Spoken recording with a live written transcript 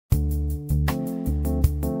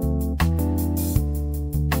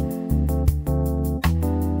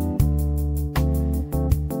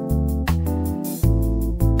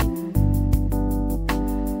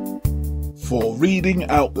Reading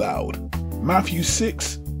Out Loud, Matthew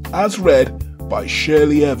 6, as read by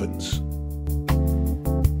Shirley Evans.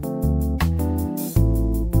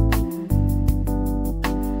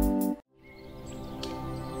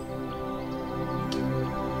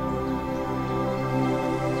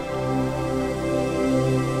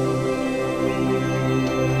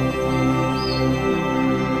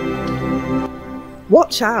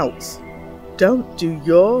 Watch out! Don't do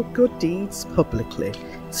your good deeds publicly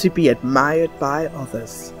to be admired by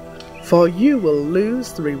others, for you will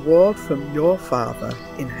lose the reward from your Father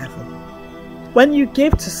in heaven. When you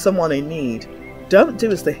give to someone in need, don't do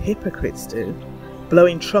as the hypocrites do,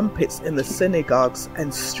 blowing trumpets in the synagogues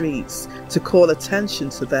and streets to call attention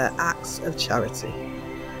to their acts of charity.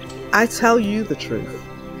 I tell you the truth,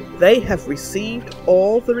 they have received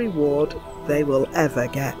all the reward they will ever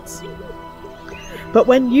get. But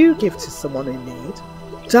when you give to someone in need,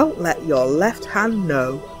 don't let your left hand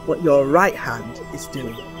know what your right hand is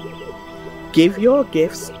doing. Give your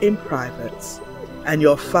gifts in private, and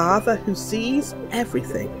your Father who sees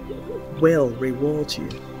everything will reward you.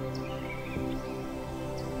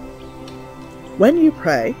 When you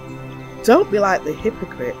pray, don't be like the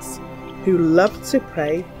hypocrites who love to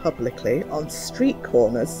pray publicly on street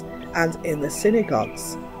corners and in the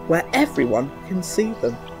synagogues, where everyone can see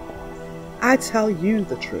them. I tell you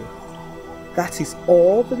the truth, that is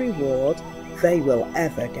all the reward they will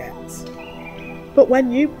ever get. But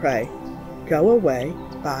when you pray, go away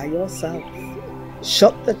by yourself,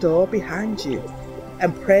 shut the door behind you,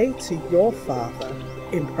 and pray to your Father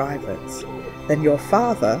in private. Then your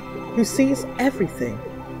Father, who sees everything,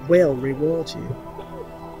 will reward you.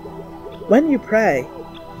 When you pray,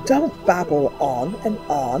 don't babble on and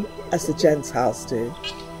on as the Gentiles do.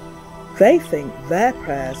 They think their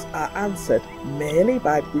prayers are answered merely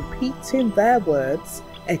by repeating their words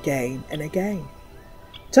again and again.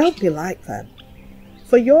 Don't be like them,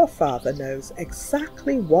 for your Father knows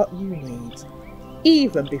exactly what you need,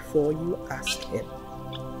 even before you ask Him.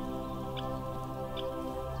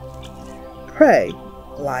 Pray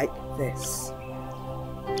like this: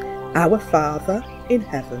 Our Father in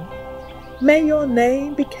heaven, may your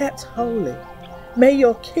name be kept holy. May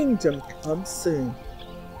your kingdom come soon.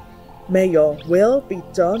 May your will be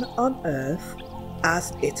done on earth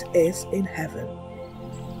as it is in heaven.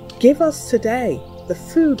 Give us today the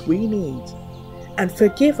food we need, and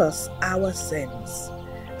forgive us our sins,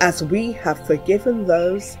 as we have forgiven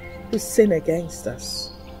those who sin against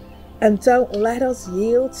us. And don't let us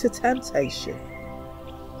yield to temptation,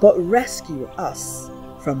 but rescue us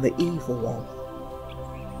from the evil one.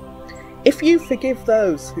 If you forgive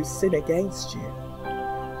those who sin against you,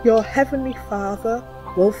 your heavenly Father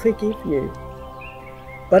will forgive you.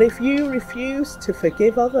 But if you refuse to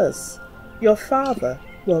forgive others, your Father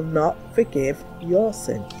will not forgive your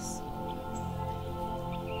sins.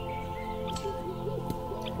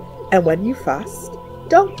 And when you fast,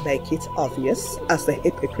 don't make it obvious as the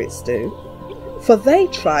hypocrites do, for they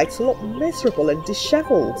try to look miserable and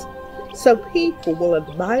dishevelled, so people will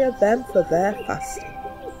admire them for their fasting.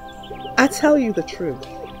 I tell you the truth,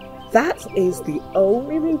 that is the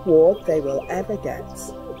only reward they will ever get.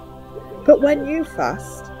 But when you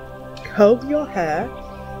fast, comb your hair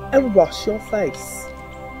and wash your face.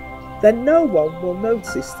 Then no one will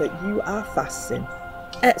notice that you are fasting,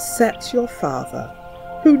 except your Father,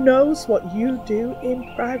 who knows what you do in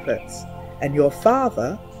private, and your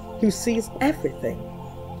Father, who sees everything,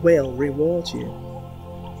 will reward you.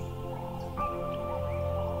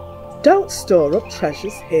 Don't store up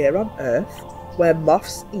treasures here on earth, where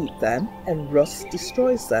moths eat them and rust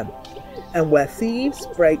destroys them, and where thieves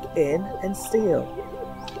break in and steal.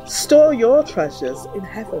 Store your treasures in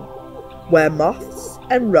heaven, where moths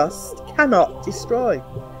and rust cannot destroy,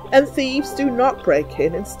 and thieves do not break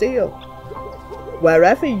in and steal.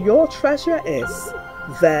 Wherever your treasure is,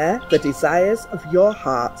 there the desires of your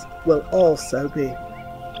heart will also be.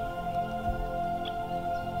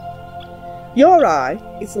 Your eye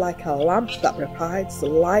is like a lamp that provides the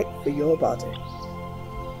light for your body.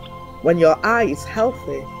 When your eye is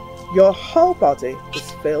healthy, your whole body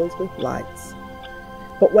is filled with light.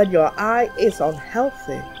 But when your eye is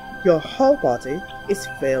unhealthy, your whole body is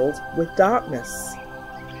filled with darkness.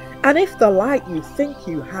 And if the light you think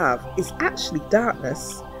you have is actually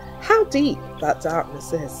darkness, how deep that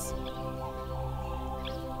darkness is.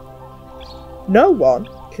 No one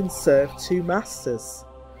can serve two masters,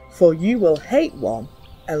 for you will hate one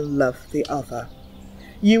and love the other.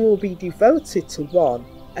 You will be devoted to one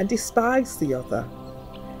and despise the other.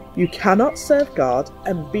 You cannot serve God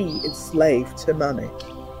and be enslaved to money.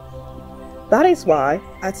 That is why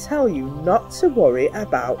I tell you not to worry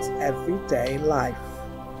about everyday life,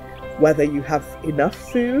 whether you have enough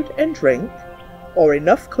food and drink or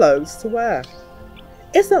enough clothes to wear.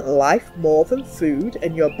 Isn't life more than food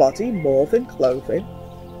and your body more than clothing?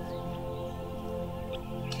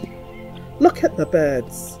 Look at the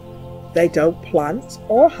birds. They don't plant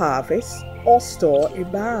or harvest or store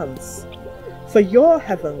in barns, for your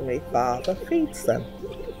heavenly Father feeds them.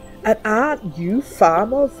 And aren't you far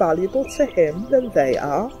more valuable to him than they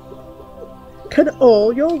are? Can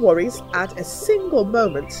all your worries add a single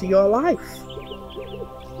moment to your life?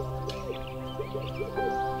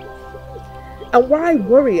 And why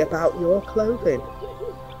worry about your clothing?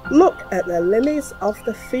 Look at the lilies of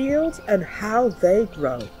the field and how they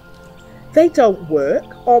grow. They don't work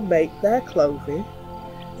or make their clothing,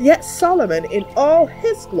 yet Solomon in all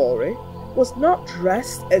his glory was not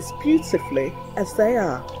dressed as beautifully as they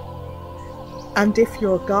are. And if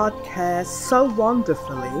your God cares so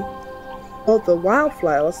wonderful for the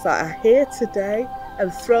wildflowers that are here today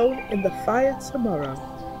and thrown in the fire tomorrow,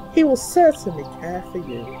 he will certainly care for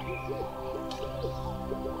you.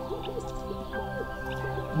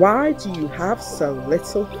 Why do you have so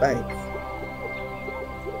little faith?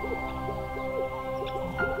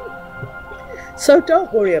 So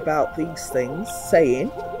don't worry about these things, saying,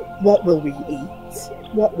 what will we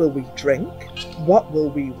eat? What will we drink? What will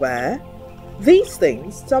we wear? These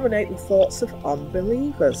things dominate the thoughts of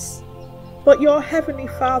unbelievers. But your heavenly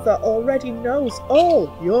Father already knows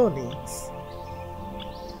all your needs.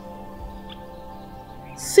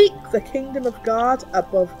 Seek the kingdom of God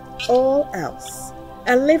above all else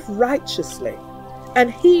and live righteously,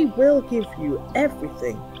 and he will give you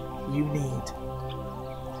everything you need.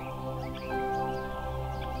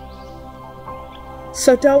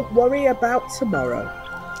 So don't worry about tomorrow,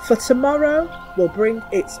 for tomorrow will bring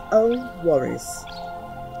its own worries.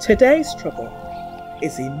 Today's trouble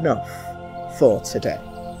is enough for today.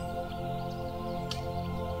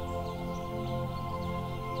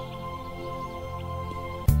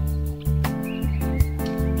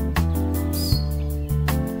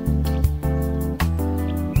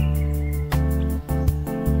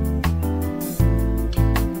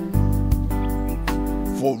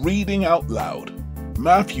 For Reading Out Loud,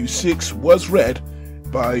 Matthew 6 was read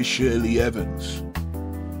by Shirley Evans.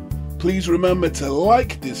 Please remember to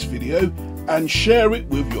like this video and share it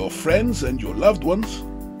with your friends and your loved ones.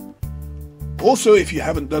 Also, if you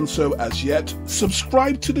haven't done so as yet,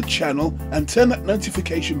 subscribe to the channel and turn that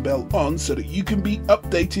notification bell on so that you can be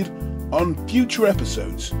updated on future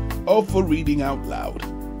episodes of For Reading Out Loud.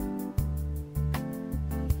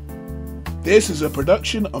 This is a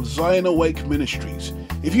production of Zion Awake Ministries.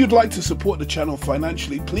 If you'd like to support the channel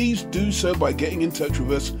financially, please do so by getting in touch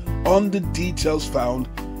with us on the details found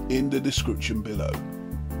in the description below.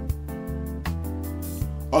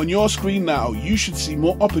 On your screen now, you should see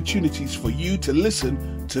more opportunities for you to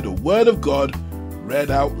listen to the Word of God read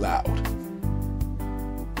out loud.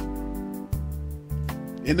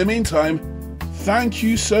 In the meantime, thank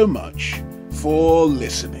you so much for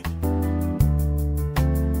listening.